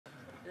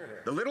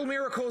The Little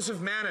Miracles of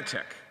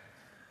Manotick,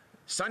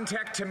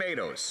 Suntech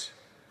Tomatoes,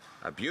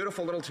 a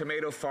beautiful little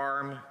tomato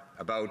farm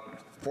about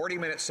 40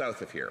 minutes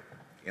south of here,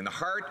 in the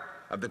heart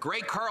of the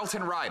great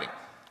Carleton riding,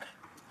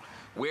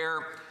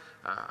 where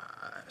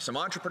some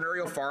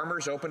entrepreneurial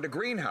farmers opened a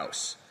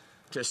greenhouse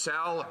to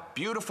sell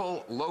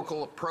beautiful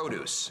local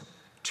produce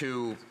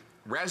to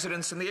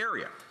residents in the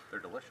area.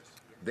 They're delicious.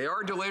 They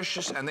are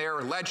delicious and they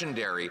are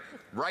legendary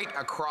right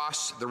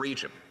across the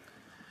region.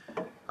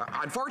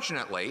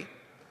 Unfortunately,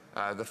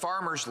 the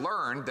farmers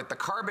learned that the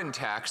carbon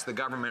tax the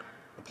government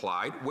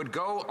applied would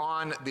go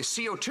on the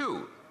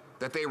CO2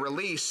 that they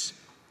release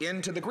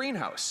into the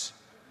greenhouse.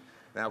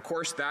 Now, of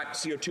course, that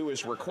CO2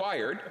 is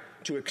required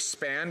to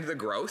expand the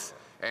growth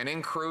and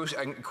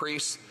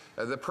increase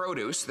the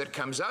produce that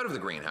comes out of the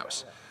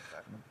greenhouse.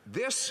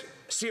 This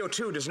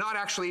CO2 does not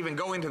actually even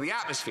go into the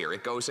atmosphere.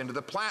 It goes into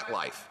the plant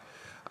life,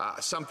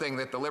 something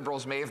that the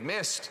Liberals may have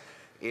missed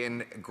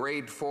in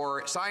grade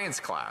 4 science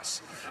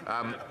class.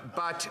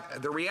 But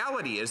the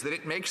reality is that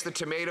it makes the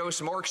tomatoes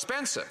more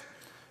expensive.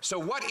 So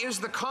what is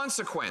the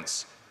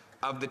consequence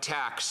of the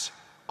tax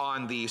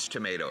on these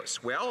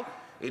tomatoes? Well,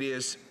 it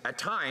is at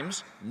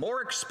times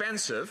more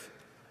expensive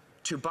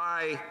to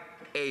buy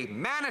a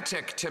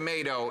Manotick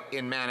tomato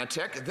in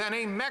Manotick than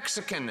a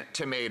Mexican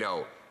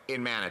tomato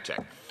in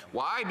Manotick.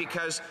 Why?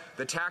 Because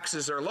the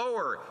taxes are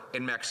lower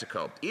in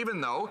Mexico,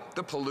 even though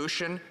the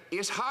pollution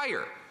is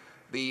higher.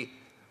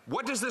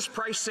 What does this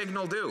price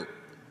signal do?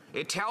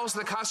 It tells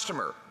the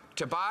customer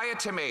to buy a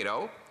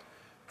tomato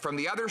from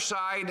the other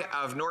side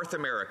of North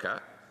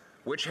America,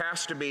 which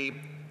has to be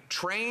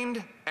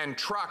trained and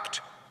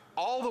trucked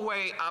all the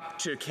way up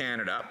to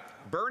Canada,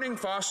 burning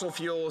fossil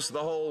fuels the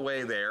whole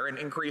way there and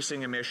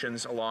increasing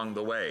emissions along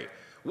the way.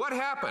 What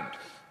happened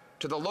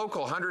to the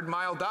local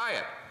 100-mile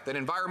diet that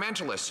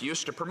environmentalists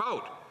used to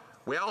promote?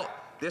 Well,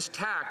 this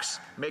tax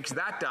makes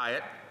that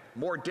diet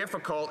more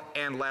difficult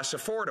and less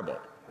affordable.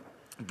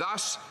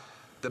 Thus,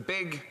 the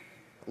big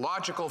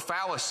logical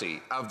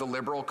fallacy of the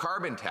Liberal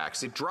carbon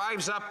tax. It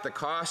drives up the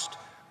cost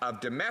of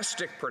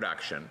domestic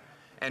production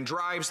and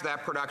drives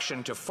that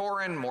production to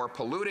foreign, more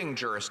polluting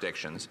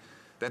jurisdictions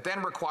that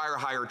then require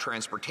higher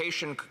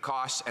transportation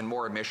costs and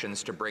more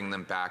emissions to bring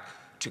them back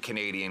to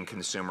Canadian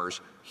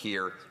consumers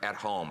here at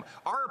home.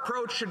 Our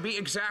approach should be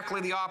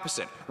exactly the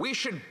opposite. We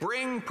should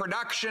bring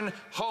production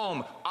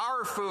home,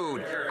 our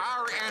food,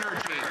 our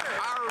energy,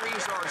 our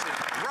resources,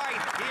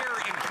 right here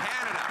in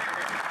Canada.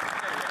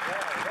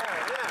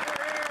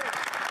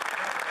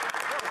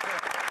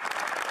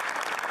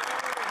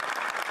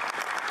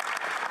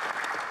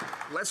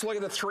 Let's look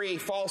at the three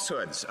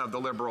falsehoods of the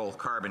Liberal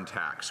carbon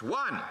tax.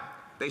 One,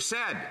 they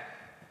said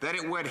that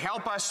it would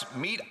help us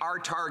meet our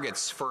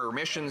targets for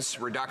emissions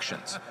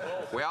reductions.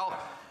 Well,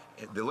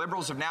 the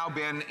Liberals have now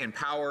been in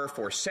power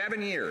for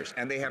 7 years,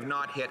 and they have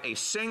not hit a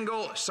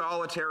single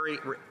solitary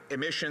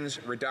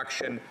emissions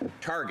reduction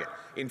target.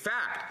 In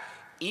fact,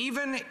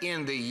 even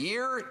in the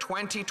year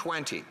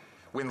 2020,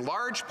 when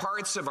large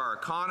parts of our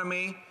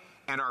economy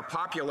and our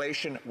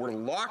population were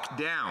locked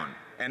down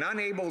and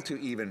unable to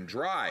even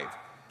drive,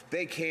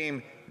 they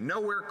came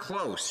nowhere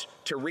close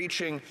to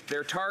reaching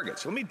their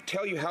targets. Let me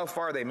tell you how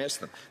far they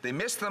missed them. They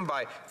missed them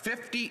by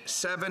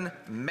 57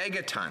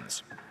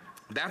 megatons.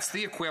 That's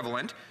the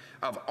equivalent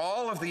of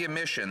all of the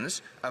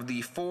emissions of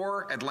the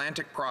 4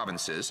 Atlantic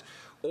provinces,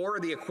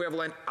 or the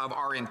equivalent of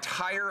our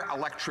entire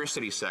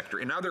electricity sector.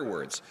 In other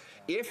words,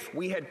 if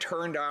we had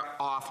turned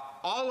off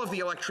all of the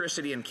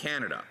electricity in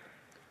Canada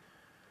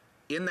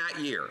in that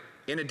year,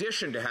 in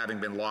addition to having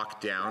been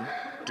locked down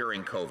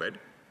during COVID,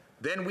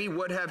 then we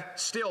would have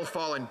still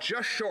fallen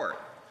just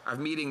short of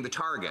meeting the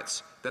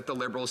targets that the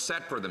Liberals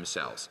set for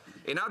themselves.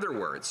 In other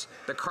words,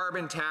 the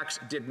carbon tax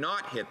did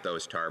not hit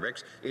those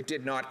targets. It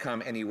did not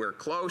come anywhere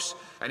close.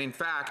 And in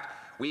fact,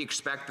 we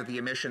expect that the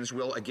emissions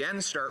will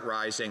again start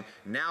rising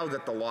now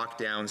that the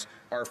lockdowns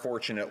are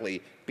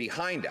fortunately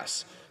behind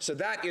us. So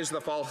that is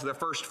the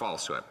first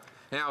falsehood.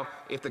 Now,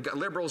 if the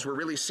Liberals were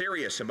really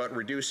serious about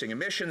reducing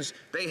emissions,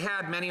 they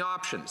had many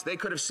options. They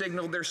could have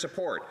signaled their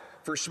support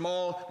for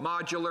small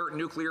modular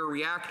nuclear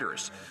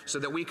reactors so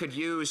that we could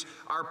use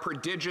our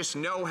prodigious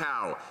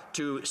know-how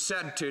to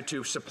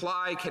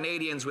supply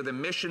Canadians with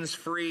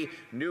emissions-free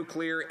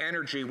nuclear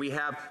energy. We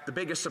have the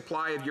biggest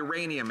supply of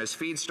uranium as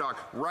feedstock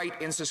right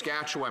in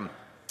Saskatchewan,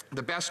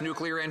 the best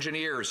nuclear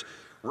engineers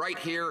right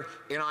here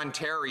in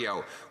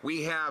Ontario.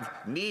 We have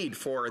need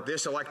for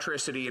this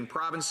electricity in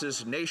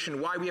provinces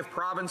nationwide. We have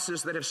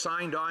provinces that have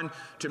signed on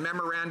to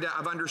memoranda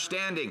of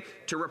understanding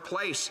to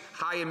replace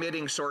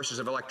high-emitting sources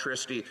of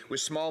electricity with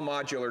small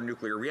modular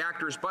nuclear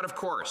reactors. But of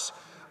course,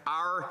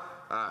 our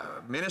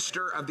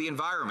Minister of the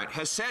Environment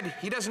has said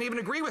he doesn't even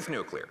agree with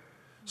nuclear.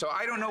 So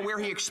I don't know where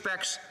he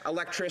expects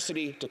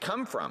electricity to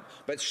come from,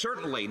 but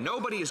certainly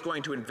nobody is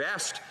going to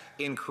invest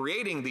in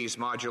creating these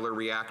modular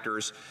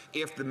reactors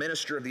if the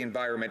Minister of the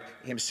Environment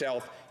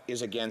himself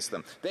is against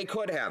them. They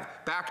could have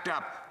backed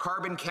up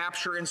carbon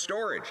capture and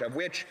storage, of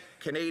which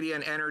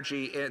Canadian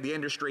energy, the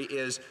industry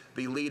is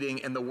the leading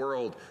in the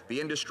world. The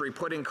industry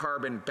putting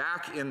carbon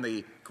back in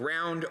the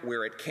ground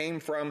where it came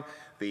from.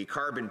 the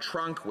carbon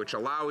trunk, which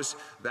allows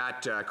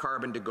that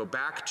carbon to go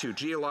back to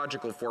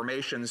geological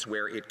formations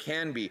where it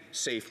can be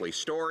safely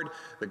stored.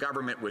 The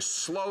government was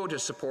slow to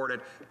support it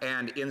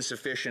and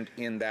insufficient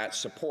in that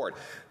support.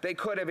 They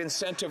could have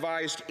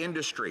incentivized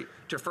industry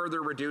to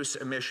further reduce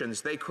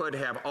emissions. They could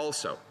have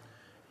also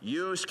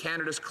used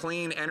Canada's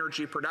clean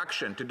energy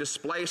production to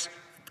displace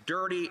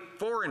dirty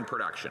foreign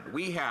production.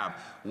 We have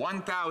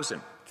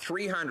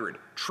 1,300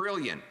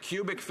 trillion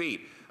cubic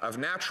feet of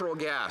natural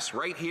gas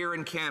right here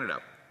in Canada.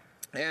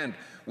 And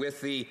with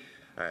the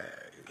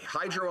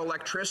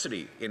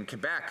hydroelectricity in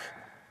Quebec,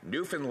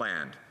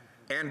 Newfoundland,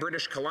 and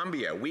British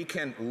Columbia, we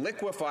can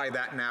liquefy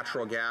that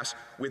natural gas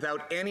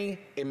without any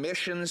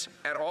emissions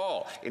at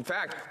all. In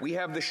fact, we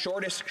have the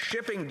shortest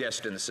shipping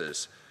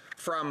distances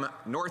from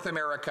North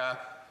America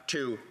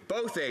to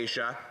both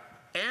Asia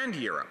and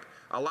Europe,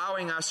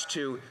 allowing us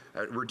to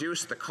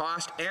reduce the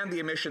cost and the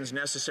emissions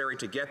necessary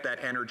to get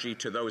that energy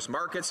to those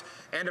markets.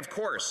 And of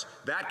course,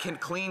 that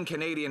clean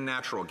Canadian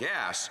natural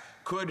gas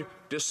could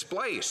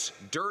displace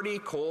dirty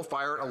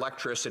coal-fired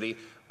electricity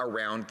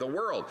around the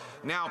world.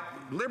 Now,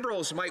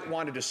 Liberals might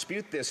want to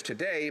dispute this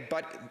today,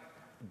 but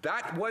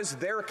that was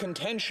their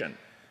contention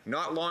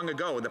not long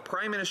ago. The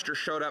Prime Minister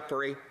showed up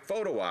for a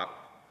photo op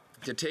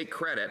to take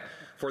credit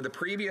for the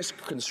previous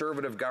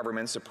Conservative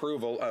government's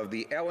approval of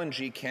the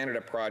LNG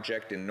Canada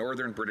project in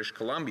northern British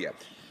Columbia.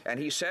 And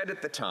he said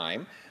at the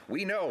time,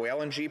 "We know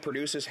LNG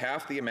produces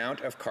half the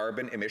amount of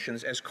carbon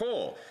emissions as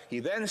coal." He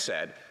then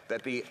said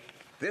that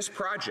this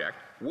project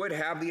would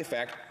have the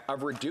effect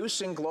of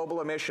reducing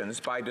global emissions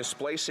by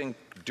displacing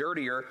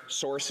dirtier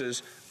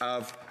sources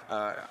of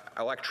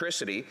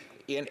electricity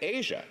in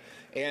Asia.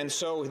 And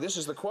so this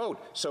is the quote: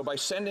 "So by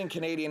sending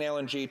Canadian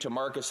LNG to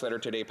markets that are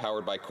today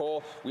powered by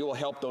coal, we will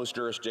help those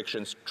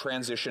jurisdictions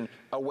transition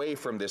away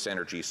from this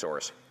energy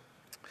source."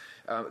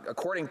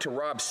 According to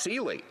Rob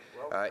Seeley,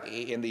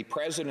 in the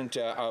president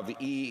of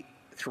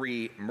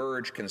E3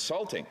 Merge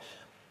Consulting,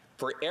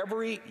 for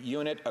every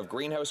unit of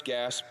greenhouse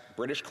gas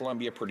British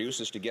Columbia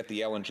produces to get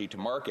the LNG to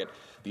market,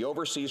 the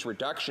overseas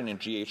reduction in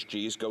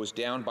GHGs goes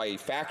down by a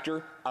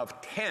factor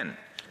of 10.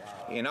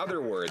 Wow. In other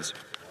words,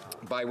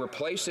 by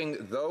replacing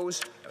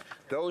those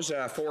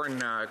foreign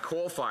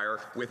coal fire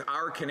with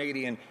our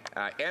Canadian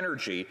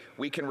energy,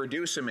 we can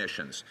reduce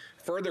emissions.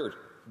 Further,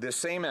 the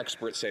same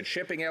expert said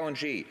shipping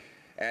LNG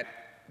at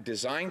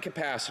design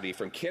capacity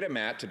from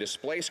Kitimat to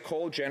displace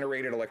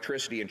coal-generated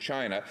electricity in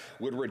China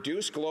would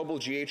reduce global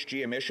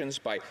GHG emissions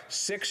by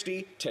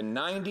 60 to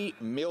 90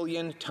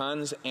 million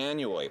tons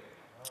annually,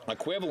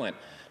 equivalent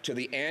to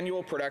the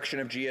annual production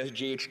of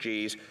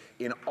GHGs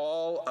in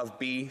all of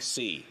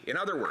BC. In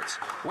other words,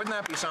 wouldn't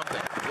that be something?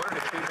 What an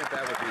achievement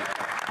that would be.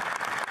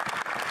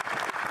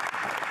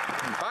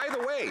 And by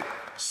the way,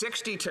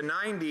 60 to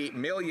 90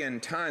 million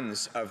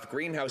tons of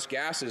greenhouse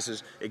gases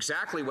is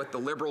exactly what the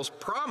Liberals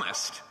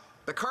promised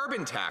the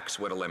carbon tax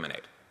would eliminate.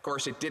 Of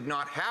course, it did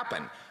not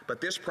happen,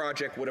 but this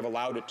project would have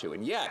allowed it to.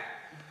 And yet,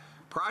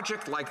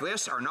 projects like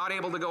this are not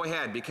able to go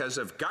ahead because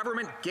of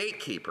government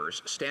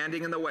gatekeepers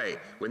standing in the way.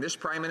 When this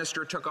Prime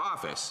Minister took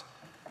office,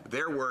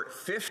 there were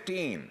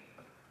 15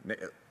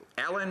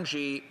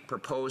 LNG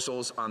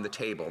proposals on the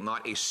table.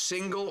 Not a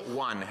single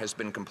one has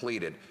been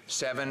completed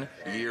 7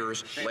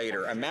 years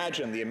later.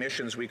 Imagine the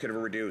emissions we could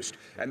have reduced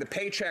and the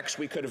paychecks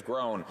we could have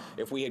grown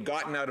if we had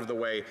gotten out of the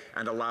way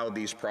and allowed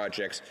these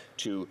projects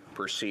to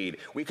proceed.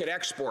 We could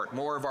export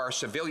more of our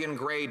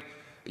civilian-grade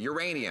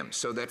uranium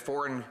so that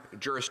foreign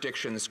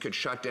jurisdictions could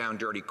shut down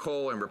dirty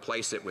coal and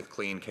replace it with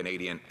clean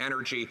Canadian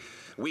energy.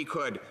 We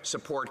could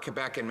support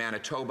Quebec and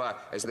Manitoba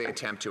as they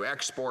attempt to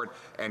export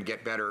and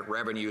get better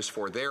revenues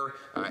for their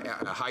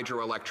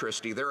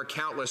hydroelectricity. There are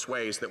countless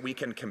ways that we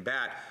can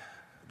combat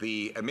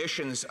the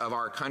emissions of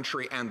our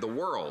country and the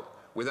world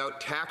without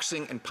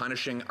taxing and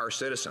punishing our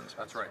citizens.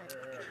 That's right.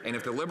 And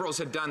if the Liberals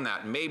had done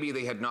that, maybe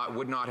they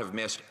would not have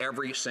missed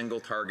every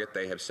single target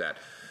they have set.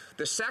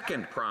 The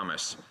second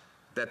promise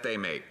that they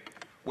made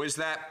was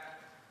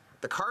that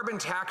the carbon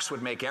tax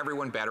would make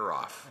everyone better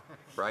off,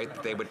 right?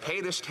 They would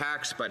pay this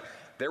tax, but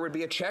there would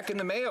be a check in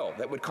the mail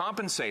that would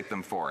compensate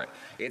them for it.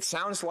 It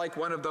sounds like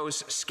one of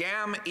those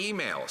scam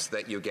emails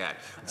that you get.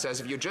 It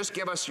says, if you just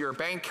give us your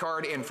bank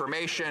card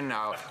information,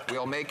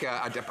 we'll make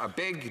a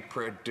big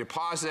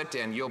deposit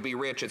and you'll be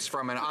rich. It's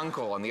from an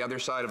uncle on the other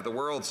side of the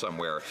world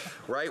somewhere,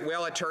 right?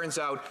 Well, it turns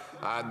out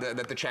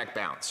that the check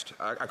bounced.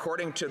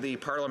 According to the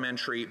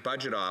parliamentary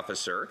budget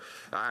officer,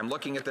 I'm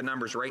looking at the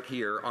numbers right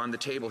here on the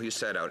table he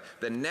set out,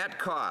 the net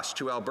cost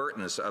to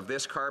Albertans of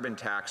this carbon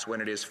tax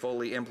when it is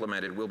fully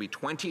implemented will be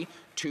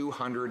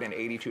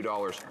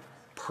 $2,282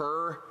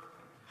 per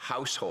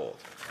household.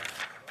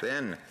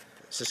 Then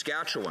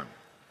Saskatchewan,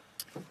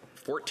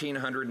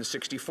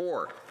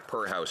 $1,464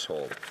 per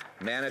household.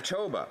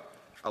 Manitoba,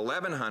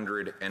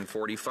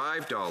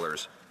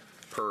 $1,145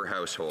 per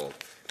household.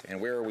 And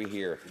where are we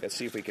here? Let's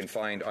see if we can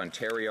find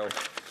Ontario.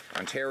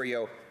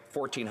 Ontario,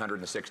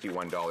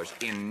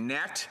 $1,461 in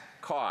net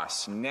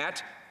costs,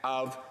 net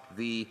of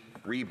the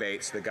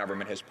rebates the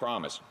government has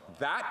promised.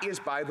 That is,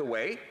 by the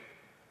way,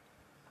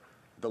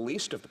 the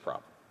least of the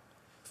problem.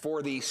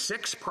 for the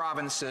 6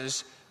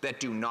 provinces that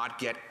do not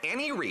get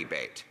any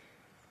rebate,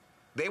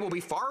 they will be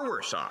far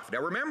worse off. Now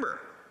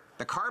remember,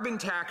 the carbon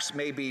tax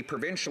may be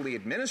provincially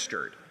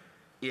administered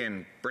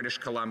in British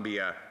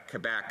Columbia,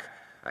 Quebec,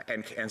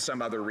 and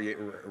some other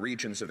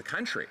regions of the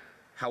country.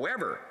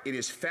 However, it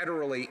is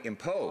federally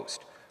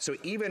imposed. So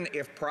even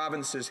if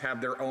provinces have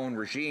their own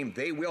regime,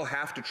 they will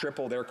have to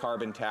triple their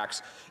carbon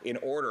tax in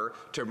order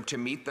to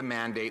meet the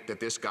mandate that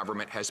this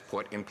government has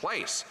put in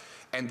place.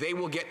 And they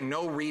will get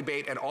no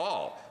rebate at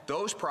all.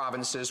 Those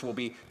provinces will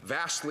be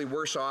vastly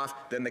worse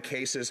off than the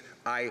cases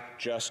I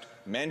just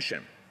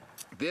mentioned.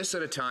 This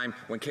at a time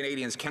when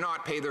Canadians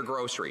cannot pay their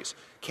groceries,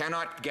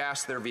 cannot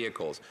gas their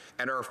vehicles,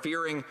 and are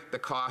fearing the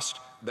cost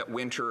that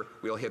winter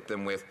will hit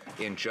them with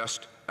in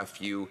just a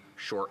few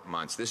short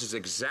months. This is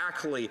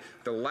exactly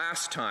the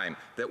last time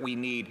that we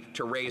need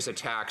to raise a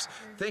tax.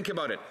 Think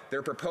about it.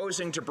 They're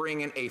proposing to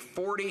bring in a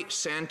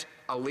 40-cent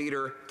a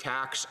litre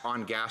tax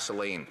on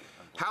gasoline.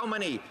 How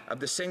many of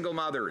the single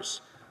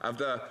mothers, of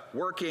the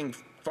working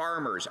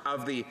farmers,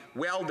 of the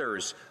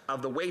welders,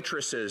 of the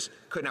waitresses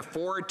could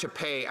afford to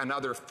pay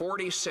another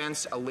 40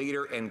 cents a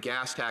litre in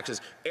gas taxes?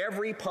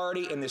 Every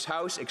party in this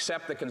House,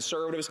 except the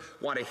Conservatives,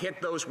 want to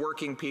hit those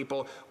working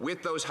people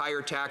with those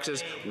higher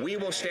taxes. We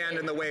will stand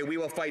in the way. We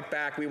will fight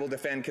back. We will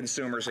defend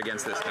consumers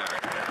against this tax.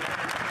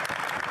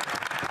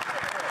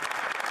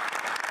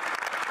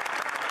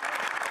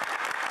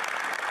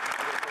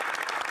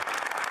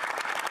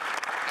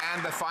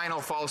 And the final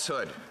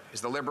falsehood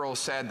is the Liberals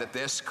said that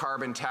this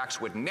carbon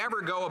tax would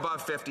never go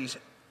above $50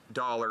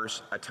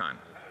 a ton.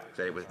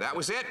 That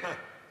was it.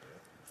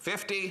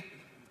 50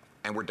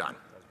 and we're done.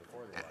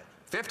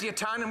 50 a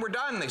ton and we're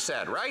done, they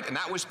said, right? And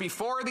that was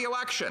before the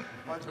election.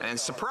 And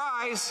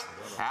surprise,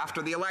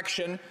 after the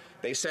election,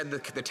 they said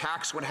that the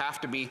tax would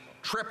have to be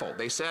tripled.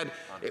 They said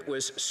it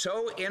was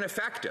so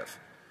ineffective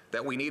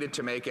that we needed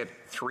to make it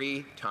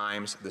 3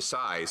 times the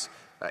size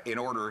in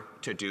order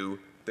to do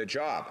the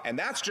job. And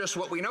that's just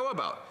what we know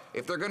about.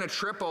 If they're going to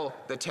triple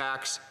the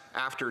tax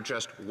after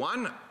just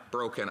one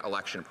broken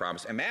election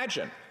promise,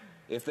 imagine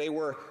if they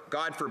were,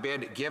 God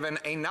forbid, given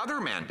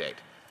another mandate.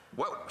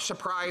 What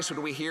surprise would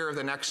we hear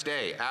the next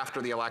day after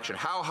the election?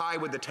 How high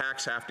would the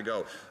tax have to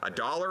go?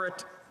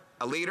 $1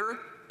 a litre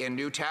in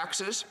new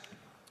taxes?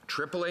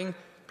 Tripling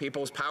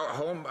people's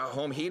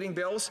home heating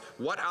bills?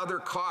 What other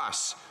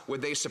costs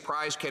would they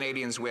surprise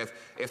Canadians with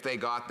if they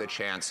got the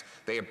chance?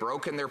 They have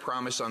broken their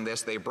promise on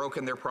this. They've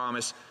broken their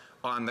promise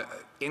on the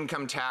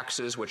income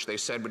taxes, which they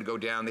said would go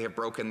down. They have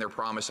broken their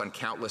promise on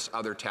countless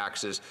other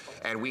taxes.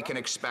 And we can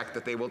expect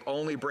that they will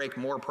only break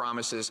more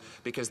promises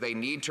because they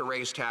need to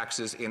raise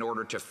taxes in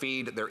order to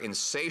feed their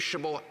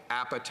insatiable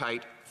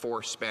appetite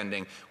for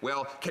spending.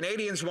 Well,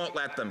 Canadians won't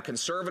let them.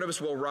 Conservatives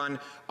will run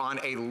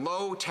on a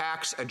low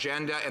tax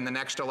agenda in the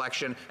next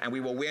election, and we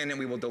will win and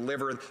we will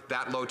deliver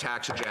that low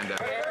tax agenda.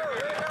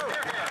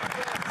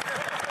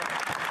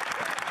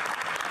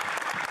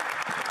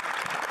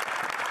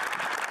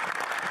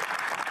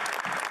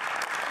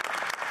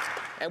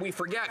 And we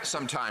forget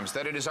sometimes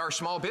that it is our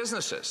small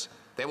businesses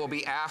that will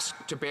be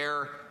asked to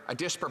bear a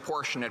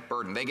disproportionate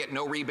burden. They get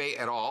no rebate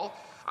at all.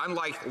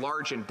 Unlike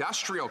large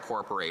industrial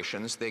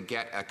corporations, they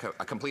get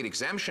a complete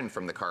exemption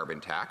from the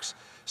carbon tax.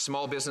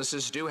 Small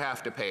businesses do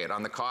have to pay it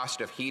on the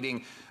cost of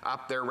heating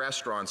up their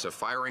restaurants, of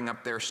firing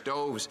up their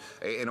stoves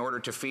in order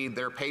to feed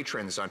their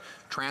patrons, on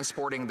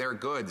transporting their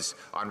goods,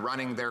 on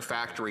running their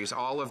factories.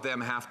 All of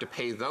them have to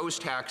pay those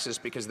taxes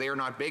because they are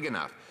not big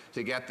enough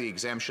to get the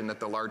exemption that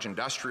the large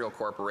industrial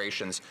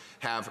corporations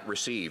have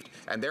received.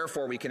 And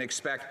therefore, we can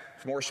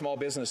expect more small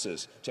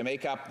businesses to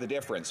make up the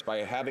difference by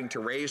having to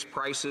raise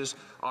prices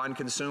on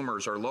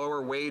consumers or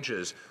lower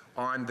wages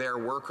on their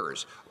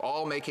workers,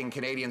 all making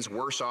Canadians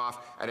worse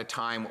off at a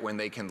time when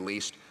they can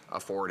least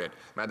afford it.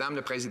 Madame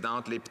la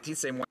Présidente, les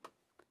petits et moyens.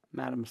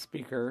 Madam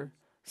Speaker,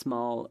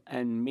 small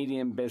and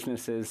medium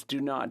businesses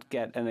do not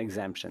get an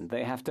exemption.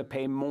 They have to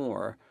pay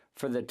more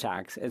for the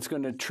tax. It's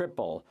going to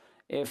triple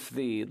if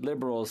the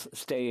Liberals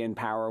stay in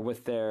power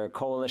with their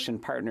coalition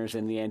partners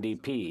in the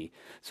NDP.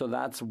 So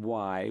that's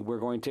why we're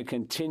going to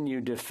continue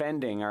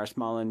defending our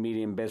small and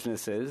medium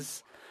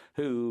businesses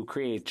who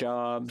create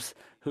jobs,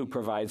 who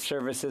provide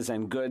services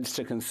and goods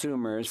to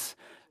consumers.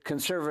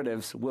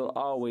 Conservatives will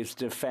always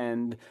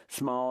defend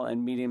small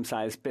and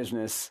medium-sized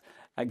business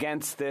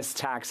against this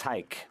tax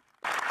hike.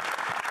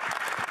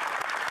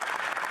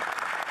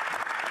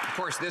 Of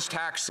course, this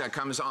tax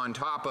comes on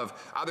top of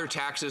other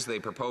taxes. They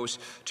propose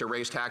to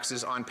raise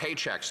taxes on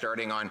paychecks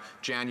starting on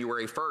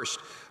January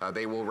 1st.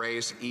 They will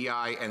raise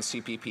EI and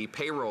CPP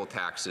payroll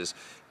taxes,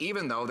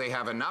 even though they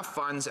have enough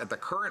funds at the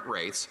current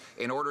rates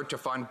in order to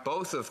fund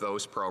both of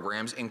those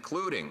programs,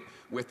 including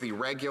with the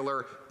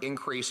regular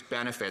increased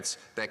benefits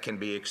that can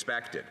be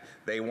expected.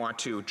 They want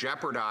to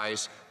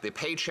jeopardize the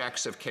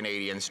paychecks of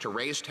Canadians to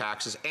raise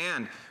taxes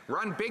and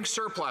run big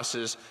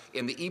surpluses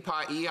in the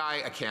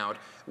EI account,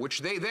 which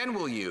they then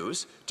will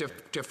use to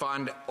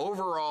fund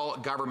overall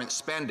government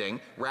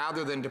spending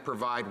rather than to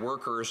provide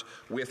workers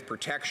with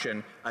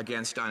protection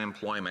against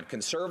unemployment.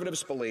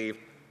 Conservatives believe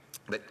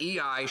that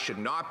EI should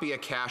not be a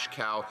cash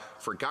cow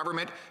for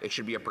government. It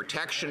should be a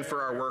protection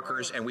for our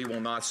workers, and we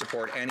will not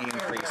support any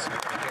increase in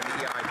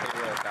the EI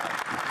payroll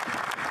tax.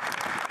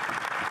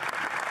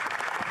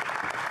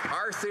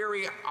 Our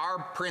theory, our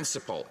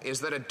principle,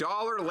 is that a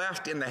dollar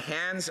left in the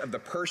hands of the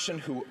person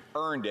who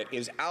earned it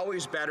is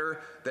always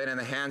better than in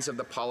the hands of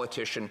the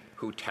politician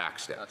who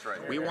taxed it. That's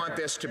right. We want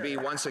this to be,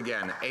 once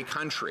again, a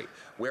country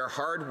where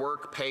hard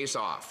work pays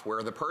off,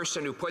 where the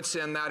person who puts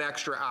in that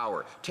extra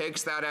hour,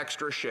 takes that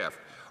extra shift,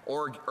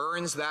 or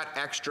earns that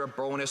extra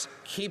bonus,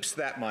 keeps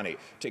that money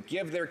to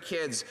give their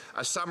kids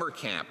a summer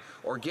camp,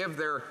 or give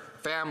their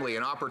family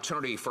an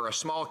opportunity for a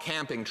small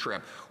camping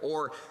trip,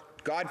 or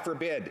God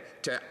forbid,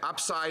 to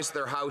upsize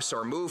their house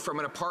or move from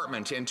an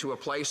apartment into a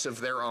place of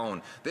their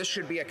own. This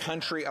should be a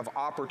country of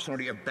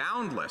opportunity, of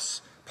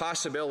boundless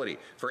possibility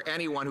for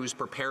anyone who's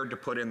prepared to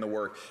put in the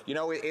work. You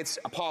know, it's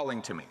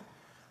appalling to me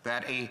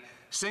that a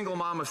single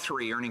mom of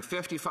three earning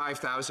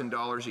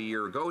 $55,000 a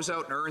year goes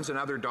out and earns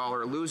another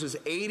dollar, loses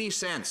 80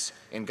 cents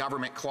in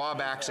government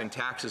clawbacks and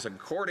taxes,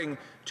 according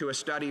to a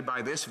study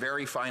by this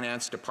very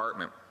finance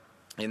department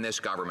in this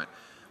government.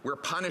 We're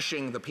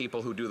punishing the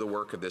people who do the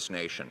work of this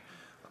nation.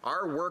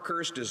 Our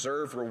workers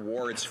deserve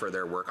rewards for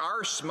their work.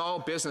 Our small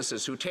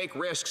businesses who take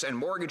risks and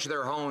mortgage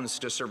their homes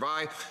to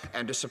survive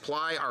and to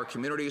supply our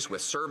communities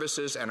with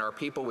services and our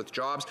people with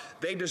jobs,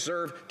 they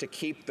deserve to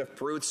keep the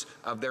fruits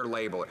of their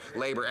labor.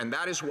 And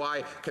that is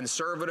why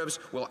Conservatives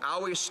will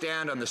always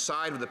stand on the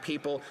side of the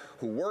people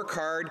who work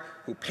hard,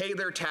 who pay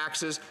their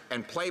taxes,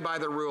 and play by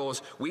the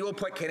rules. We will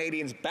put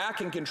Canadians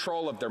back in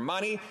control of their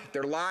money,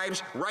 their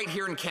lives, right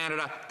here in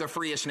Canada, the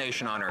freest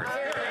nation on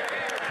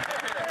earth.